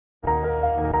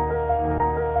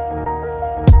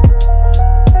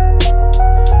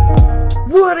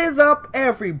What is up,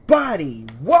 everybody?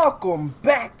 Welcome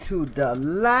back to The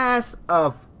Last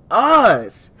of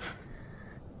Us.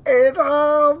 And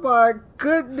oh my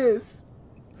goodness,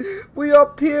 we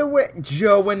up here with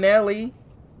Joe and Ellie.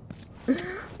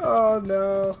 Oh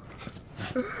no.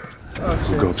 Oh shit.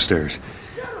 We'll go upstairs.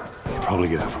 You can probably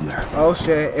get out from there. Oh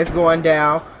shit, it's going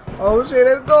down. Oh shit,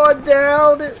 it's going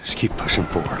down. Just keep pushing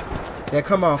forward. Yeah,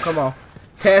 come on, come on.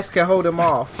 Tess can hold him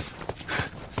off.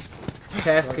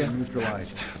 Tess can.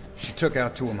 Neutralized. She took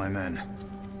out 2 of my men.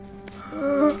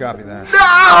 Copy that.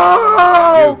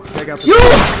 No! Take out the You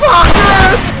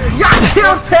fuckers! Y'all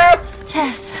killed Tess!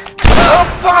 Tess. Oh,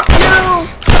 fuck you!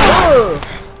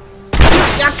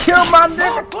 Y'all killed my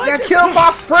nigga! Y'all killed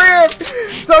my friend!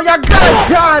 So y'all gotta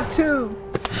die too!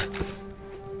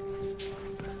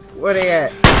 Where they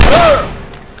at?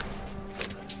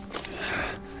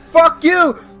 Fuck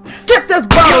you! Get this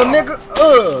bottle, nigga!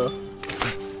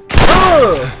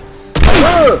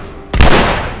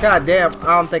 God damn!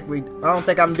 I don't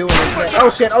think I'm doing this.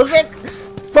 Oh shit! Oh shit!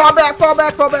 Fall back! Fall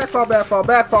back! Fall back! Fall back! Fall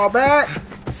back! Fall back!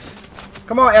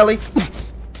 Come on, Ellie!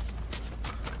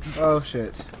 Oh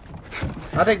shit!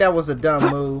 I think that was a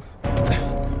dumb move.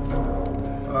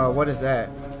 What is that?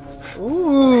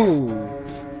 Ooh!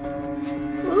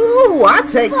 Ooh! I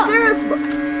take this.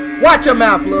 Watch your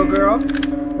mouth, little girl.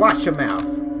 Watch your mouth.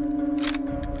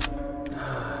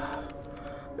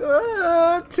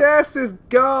 Tess is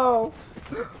go.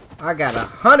 I got a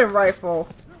hunting rifle.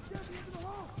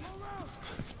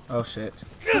 Oh shit.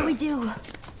 What do we do?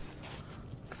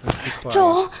 Let's be quiet.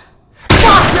 Joel?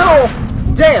 Fuck you!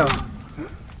 Damn!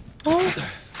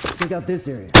 Check out this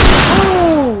area.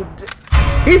 Ooh!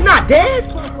 He's not dead?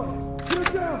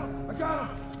 Get down! I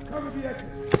got him! Cover the exit.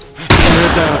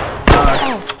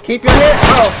 Keep your head.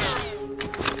 Oh.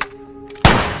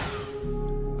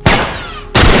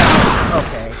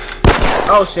 Okay.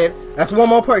 Oh shit. That's one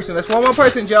more person. That's one more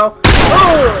person, Joe.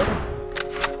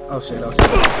 Oh, oh shit. Oh shit.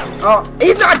 Oh,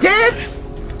 he's not dead?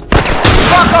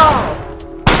 Fuck off!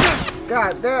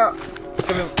 God damn.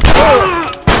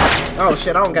 Oh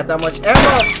shit, I don't got that much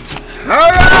ammo.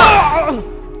 Hurry up!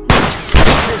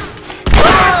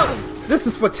 Oh, this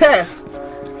is for Tess.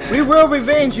 We will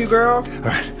revenge you, girl.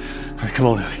 Alright, come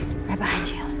on, Ellie. Right behind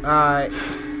you. Alright.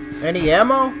 Any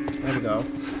ammo? There we go.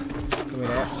 Give me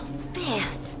that. Man.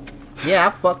 Yeah,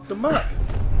 I fucked them up.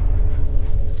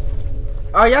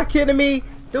 Are y'all kidding me?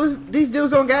 These dudes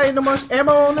don't got any much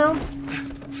ammo on them?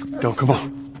 Go, come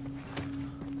on.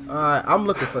 Alright, I'm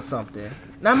looking for something.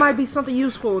 That might be something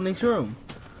useful in this room.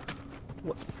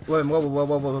 What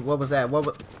was that?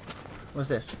 What's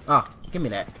this? Ah, oh, give me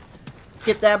that.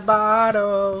 Get that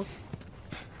bottle.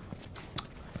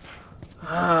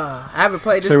 I haven't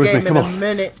played this game in a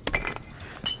minute.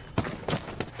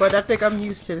 But I think I'm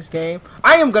used to this game.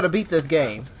 I am gonna beat this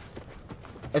game.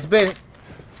 This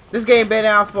game been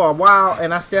out for a while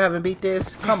and I still haven't beat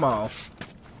this. Come on.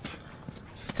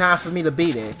 It's time for me to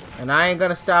beat it. And I ain't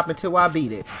gonna stop until I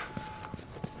beat it.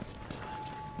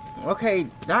 Okay,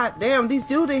 god damn, these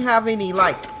dudes didn't have any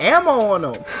like ammo on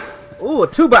them. Ooh, a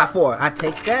 2x4. I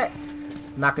take that.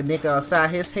 Knock a nigga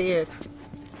outside his head.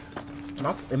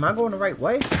 Am I going the right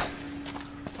way?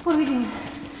 What are we doing?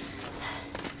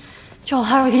 Joel,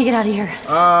 how are we gonna get out of here?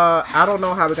 I don't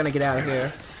know how we're gonna get out of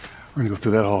here. We're gonna go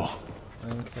through that hall.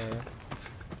 Okay.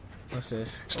 What's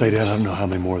this? Stay down, I don't know how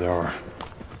many more there are.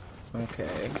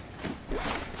 Okay.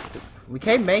 We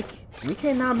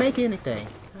cannot make anything.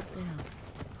 God damn.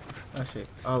 Oh shit.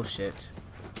 Oh shit.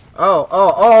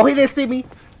 Oh, he didn't see me.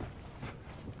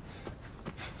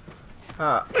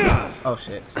 Oh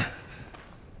shit.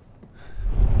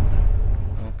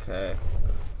 Okay.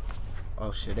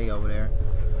 Oh shit, they over there.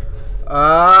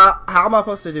 How am I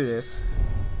supposed to do this?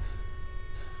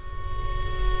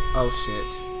 Oh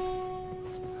shit.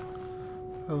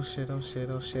 Oh shit, oh shit,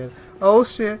 oh shit. Oh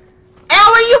shit.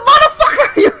 Ellie, you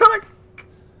motherfucker! You like...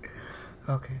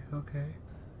 Okay, okay.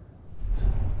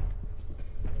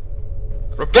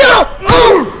 Get him!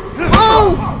 Oh!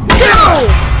 Oh! Get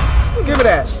him! Give me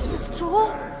that. Jesus,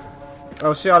 Joel?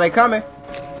 Oh shit, are they coming?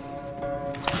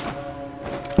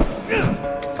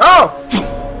 Oh!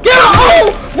 Get him!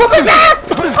 Oh! Whoop his ass!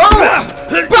 Oh!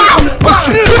 Bow! Bow!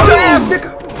 Get your ass, nigga!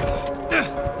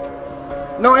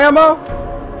 No ammo?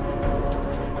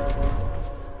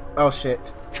 Oh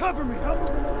shit. Cover me! Help me!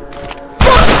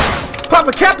 Fuck!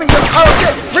 Papa Cappy! Oh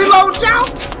shit! Reload, y'all!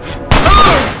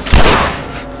 Oh!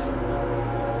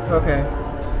 Okay.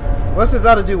 What's this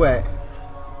other dude at?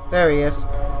 There he is.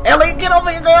 Ellie, get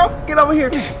over here, girl! Get over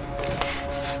here!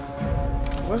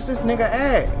 What's this nigga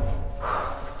at?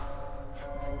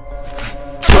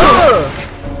 Oh!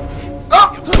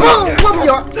 Whoop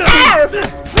your ass!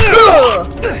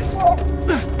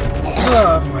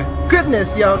 Oh my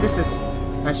goodness, yo, this is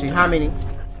actually how many?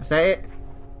 Is that it?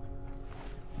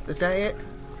 Is that it?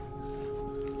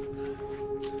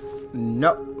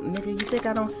 Nope, nigga, you think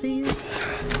I don't see you?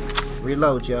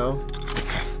 Reload, yo.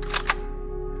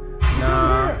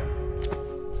 Nah.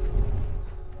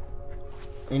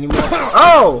 Any more?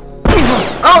 Oh!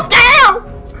 Oh, damn!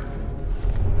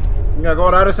 You gotta go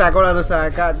on the other side, go on the other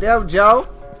side. Goddamn, Joe.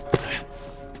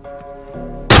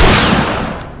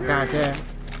 Goddamn.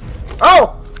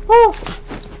 Oh! Woo!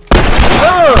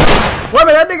 Wait a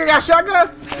minute, that nigga got shotgun?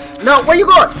 No, where you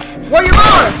going? Where you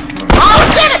going? Oh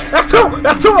shit! That's two!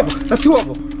 That's two of them! That's two of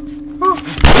them!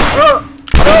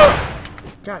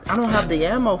 God, I don't have the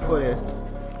ammo for this.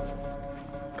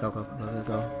 Go, go, go, go,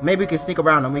 go. Maybe we can sneak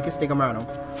around them. We can sneak around them.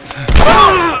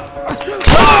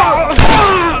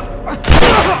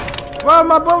 Well,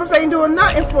 my bullets ain't doing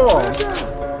nothing for him.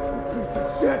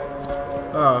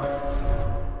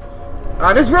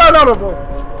 This is real notable.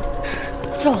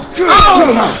 Joel.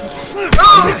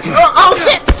 Oh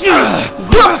shit!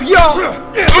 Whoop your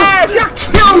ass! You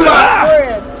killed my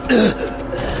friend!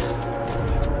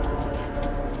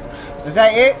 Is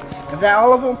that it? Is that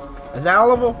all of them? Is that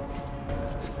all of them?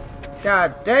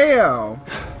 God damn!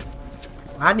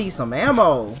 I need some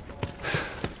ammo.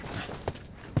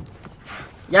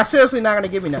 Y'all seriously not gonna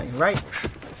give me nothing, right?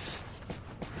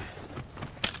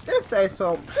 This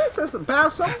is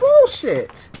about some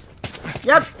bullshit.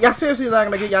 Y'all seriously not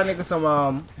gonna get y'all niggas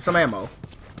some ammo.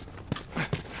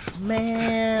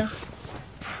 Man.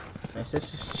 Let's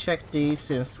just check these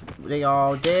since they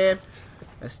all dead.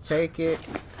 Let's take it.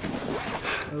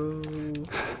 Ooh.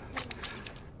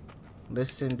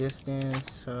 Listen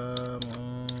distance.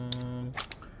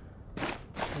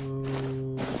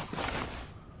 Ooh.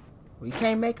 We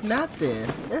can't make nothing.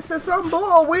 This is some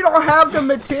bull. We don't have the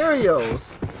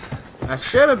materials. I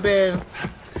should have been.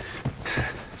 I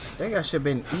think I should have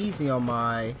been easy on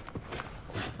my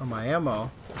ammo.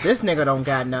 This nigga don't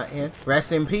got nothing.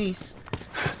 Rest in peace.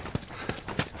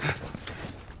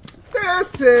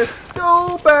 This is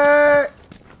stupid.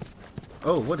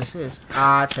 Oh, what is this?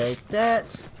 I take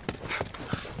that.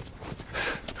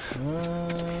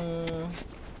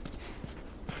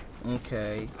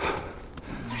 Okay.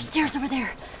 There's stairs over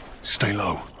there. Stay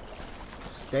low.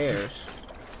 Stairs.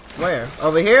 Where?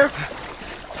 Over here?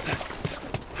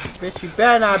 Bitch, you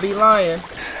better not be lying.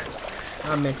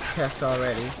 I missed test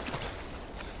already.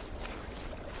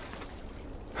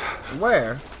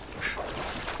 Where?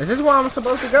 Is this where I'm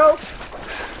supposed to go?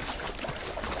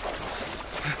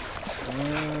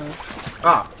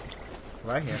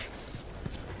 Right here.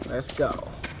 Let's go.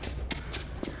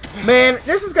 Man,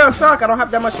 this is gonna suck. I don't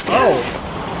have that much. Oh.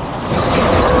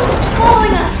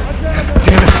 Following us.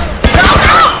 Damn it. No,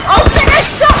 no! Oh shit, they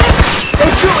shooting!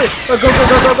 They shooting! Go, go, go,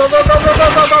 go, go, go, go, go, go,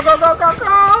 go, go, go, go,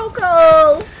 go,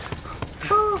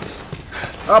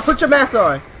 go! Put your mask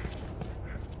on.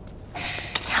 Get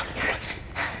down here.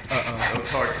 No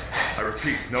target. I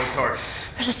repeat, no target.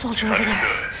 There's a soldier over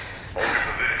there. Hold your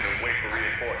position and wait for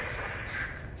reinforcements.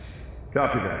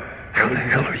 Copy that. How the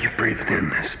hell are you breathing in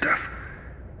this stuff?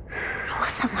 I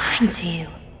wasn't lying to you.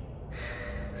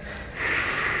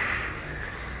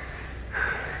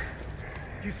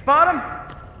 Did you spot him?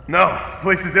 No,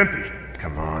 place is empty.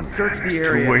 Come on. Search man, the there's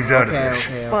area. two ways out of Okay, this.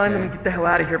 okay, Find them and okay. get the hell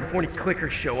out of here before any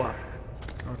clickers show up.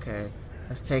 Okay,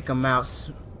 let's take them out.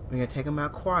 We're gonna take them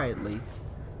out quietly.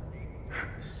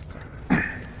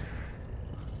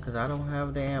 Cause I don't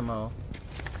have the ammo.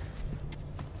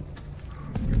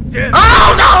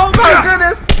 Oh no! My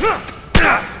goodness!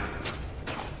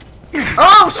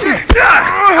 Oh shit!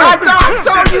 I thought I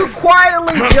saw you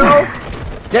quietly, Joe.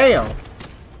 Damn.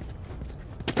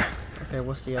 Okay,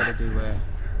 what's the other dude at?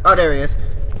 Oh, there he is.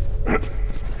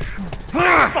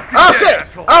 Oh shit!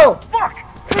 Oh!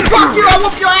 Fuck you! I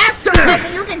whoop your ass to the nigga.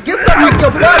 You can get something like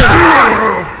your buddy.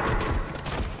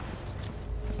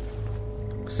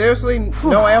 Seriously,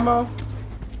 no ammo?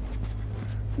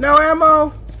 No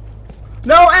ammo?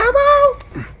 No ammo?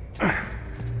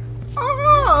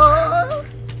 Oh,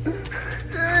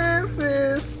 this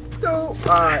is stupid.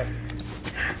 Alright.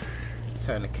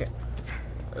 Turn the cap.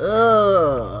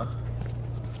 Ugh.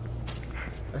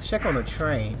 Let's check on the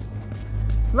train.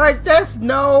 Like, that's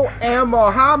no ammo.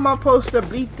 How am I supposed to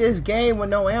beat this game with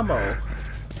no ammo?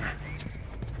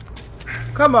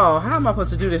 Come on, how am I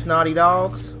supposed to do this, Naughty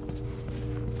Dogs?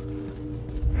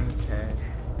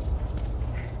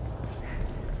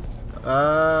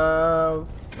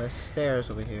 There's stairs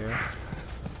over here.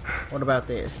 What about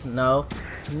this? No.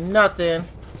 Nothing.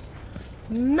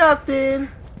 Nothing.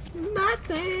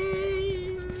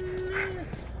 Nothing.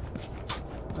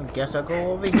 I guess I'll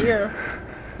go over here.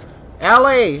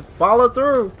 Ellie, follow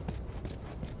through.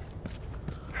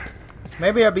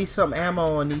 Maybe there'll be some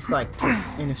ammo in these, like,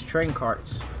 in his train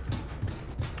carts.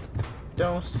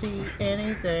 Don't see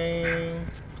anything.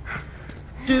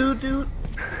 Dude. The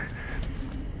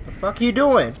fuck you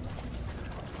doing?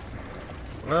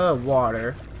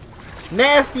 Water.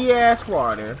 Nasty ass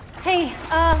water. Hey,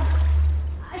 I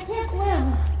can't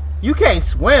swim. You can't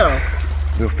swim.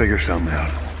 We'll figure something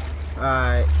out.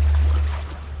 Alright.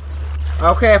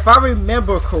 Okay, if I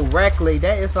remember correctly,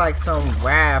 that is like some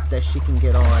raft that she can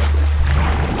get on.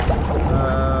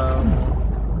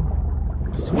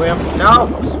 Swim.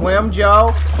 No, swim,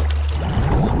 Joe.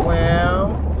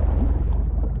 Swim.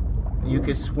 You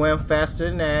can swim faster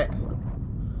than that.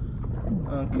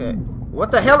 Okay. What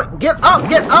the hell? Get up!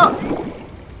 Get up!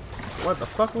 What the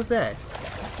fuck was that?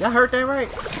 Y'all heard that right?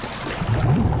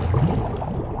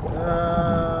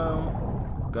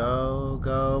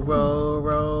 Go,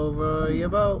 row your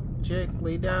boat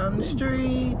gently down the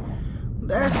street.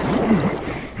 That's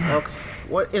okay.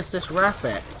 What is this raft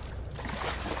at?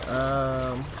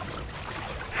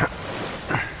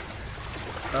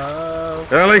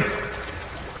 Ellie?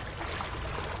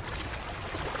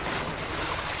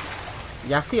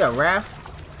 Y'all see a raft?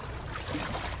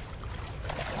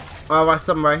 Oh, right,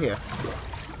 something right here.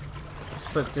 Let's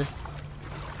put this.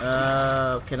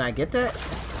 Can I get that?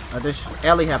 Or does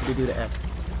Ellie have to do that?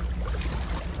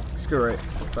 Screw it.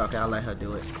 Fuck it, I'll let her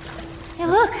do it. Hey,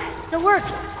 look, it still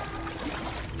works.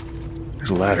 There's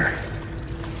a ladder.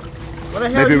 Where the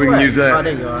hell Maybe you we can at? use that. Oh,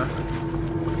 there you are.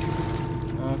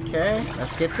 Okay,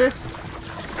 let's get this.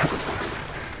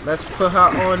 Let's put her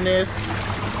on this.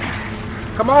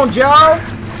 Come on, Joe!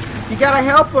 You gotta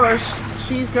help her.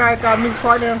 She's got a new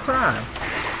partner in crime.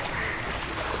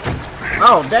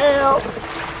 Oh, damn!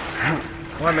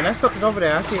 Wait a minute, there's something over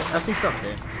there. I see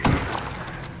something.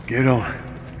 Get on.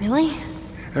 Really?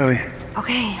 Ellie.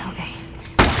 Okay.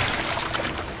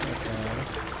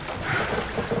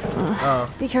 Oh.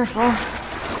 Be careful.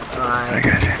 I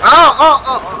got you.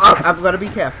 Oh, I'm gonna be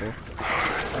careful.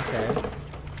 Okay.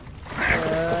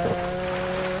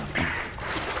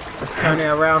 Let's turn it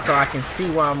around so I can see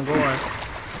where I'm going.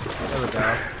 There we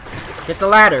go. Get the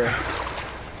ladder.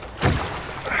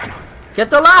 Get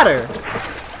the ladder.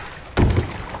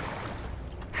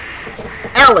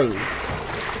 Ellie.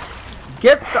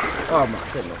 Get the. Oh my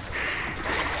goodness.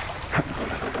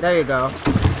 There you go.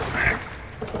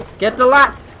 Get the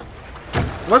ladder.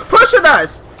 What's pushing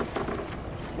us?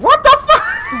 What the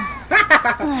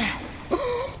fuck?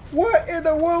 What in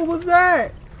the world was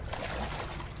that?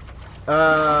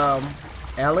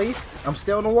 Ellie, I'm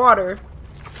still in the water.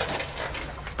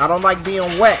 I don't like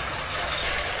being wet.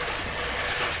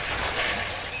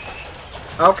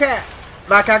 Okay,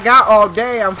 like I got all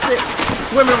day. I'm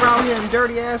swimming around here in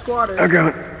dirty ass water. I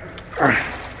got it. Alright.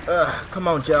 Come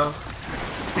on, Joe.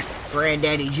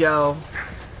 Granddaddy Joe.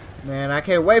 Man, I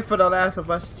can't wait for The Last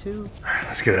of Us 2.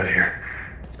 Let's get out of here.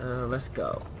 Let's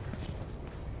go.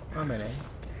 Wait a minute.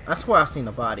 I swear I seen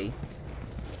a body.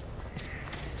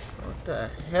 What the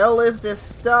hell is this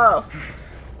stuff?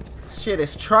 This shit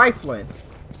is trifling.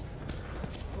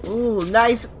 Ooh,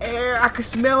 nice air. I can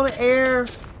smell the air.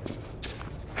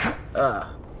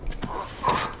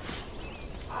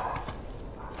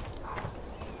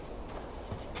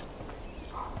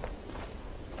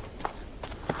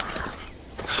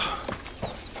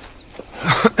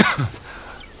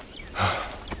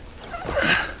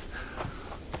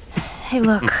 Hey,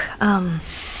 look, about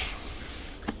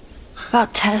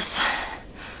Tess.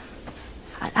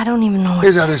 I don't even know what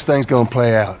Here's how this thing's gonna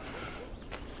play out.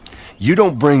 You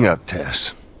don't bring up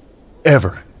Tess.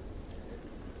 Ever.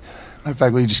 Matter of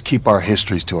fact, we just keep our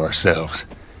histories to ourselves.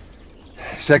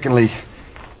 Secondly,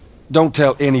 don't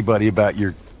tell anybody about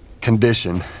your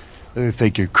condition. They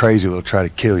think you're crazy, they'll try to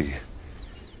kill you.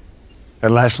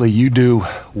 And lastly, you do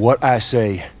what I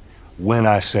say, when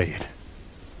I say it.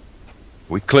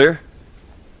 We clear?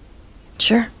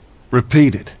 Sure.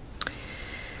 Repeat it.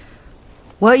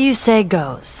 What you say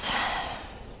goes.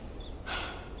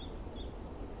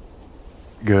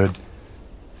 Good.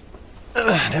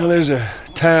 Now there's a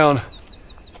town a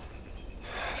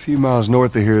few miles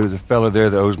north of here. There's a fella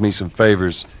there that owes me some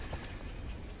favors.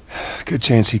 Good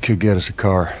chance he could get us a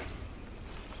car.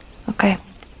 Okay.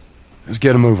 Let's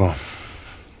get a move on.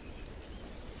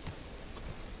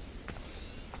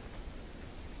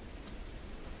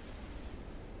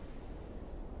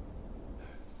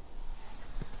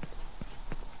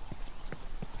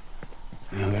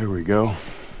 Now, there we go.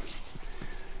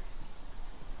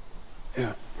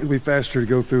 Yeah, it'll be faster to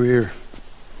go through here.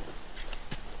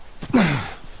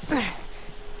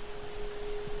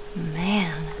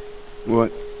 Man.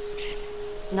 What?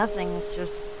 Nothing, it's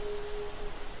just...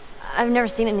 I've never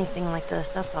seen anything like this,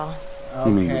 that's all. Okay.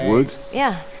 You mean the woods?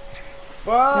 Yeah.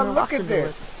 Well, Never look walked at in the this.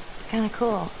 woods. It's kind of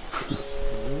cool.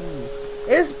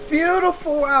 It's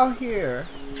beautiful out here.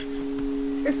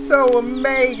 It's so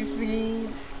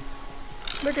amazing.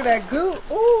 Look at that goo.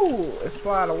 Ooh, it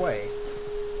flied away.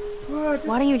 Oh,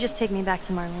 Why don't you just take me back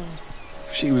to Marlene?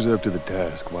 If she was up to the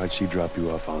task, why'd she drop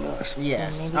you off on us?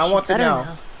 Yes, Maybe I she's want to better know.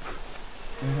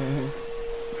 now.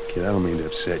 Kid, I don't mean to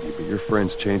upset you, but your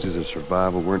friend's chances of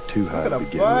survival weren't too high Look to at the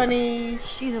begin with. bunnies.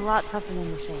 She's a lot tougher than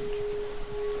you think.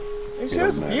 It's It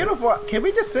just don't matter. beautiful. Can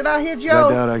we just sit out here, I Joe?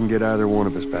 doubt I can get either one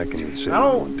of us back into the city I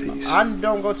in one piece.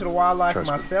 don't go to the wildlife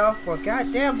Trust me. myself, but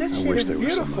goddamn, this I shit wish is there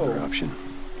was some beautiful. other option.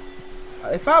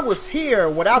 If I was here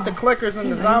without the clickers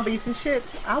and the zombies and shit,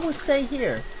 I would stay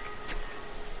here.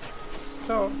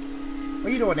 So,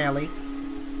 what you doing, Ellie?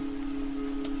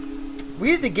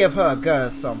 We need to give her a gun or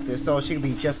something so she can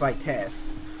be just like Tess.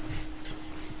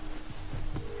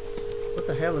 What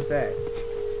the hell is that?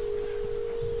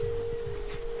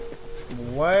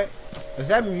 What? Is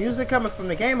that music coming from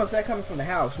the game or is that coming from the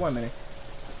house? 1 minute.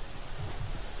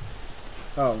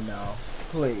 Oh no.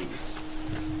 Please.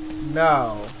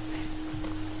 No.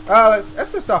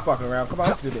 Let's just start fucking around. Come on,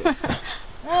 let's do this.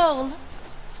 Whoa!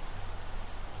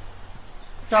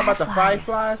 Talk about the Fireflies.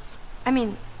 fireflies? I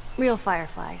mean, real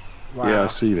fireflies. Wow. Yeah, I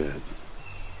see that.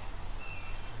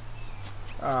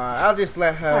 I'll just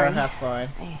let her Sorry. have fun.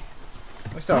 I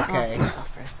It's lost okay.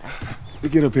 myself for a sec. You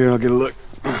get up here and I'll get a look.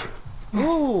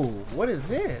 Ooh, what is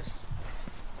this?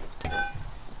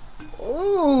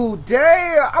 Ooh,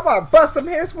 damn! I'm gonna bust some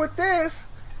heads with this.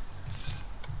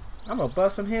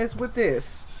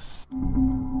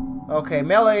 Okay,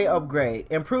 melee upgrade.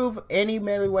 Improve any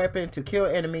melee weapon to kill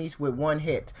enemies with 1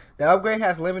 hit. The upgrade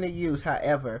has limited use,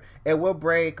 however. It will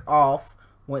break off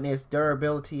when its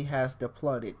durability has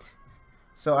depleted.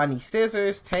 So I need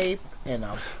scissors, tape, and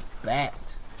a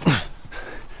bat.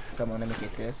 Come on, let me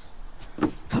get this.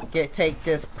 Take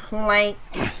this plank.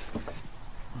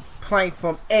 Plank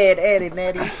from Ed, and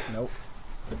Eddie. Nope.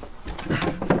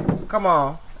 Come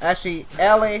on. Actually,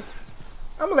 Ellie,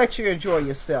 I'm gonna let you enjoy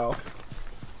yourself.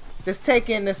 Just take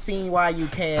in the scene while you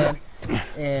can,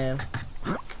 and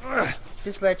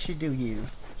just let you do you.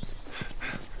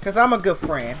 Cause I'm a good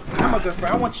friend.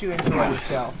 I want you to enjoy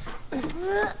yourself.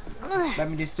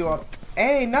 Let me just do it.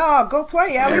 Hey, no, go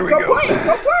play, Ellie. Go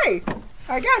play.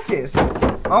 I got this.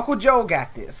 Uncle Joe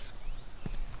got this.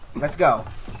 Let's go.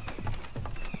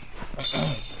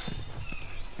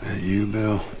 You,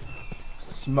 Bill?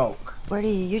 Smoke. Where do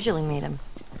you usually meet him?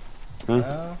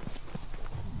 Oh,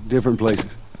 Different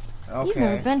places. You've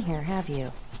never okay. been here, have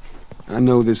you? I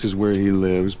know this is where he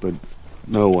lives, but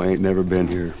no, I ain't never been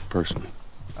here personally.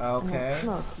 Okay.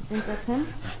 Look, you think that's him?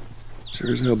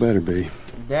 Sure as hell better be.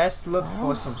 Let's look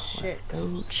for some shit.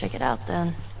 Go check it out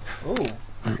then. Ooh.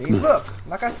 See, look.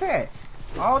 Like I said,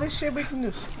 all this shit we can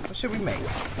do. What should we make?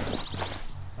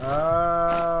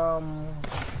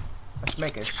 Let's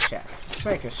make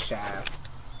a shaft.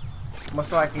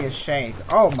 Most likely a shank.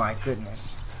 Oh my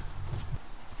goodness.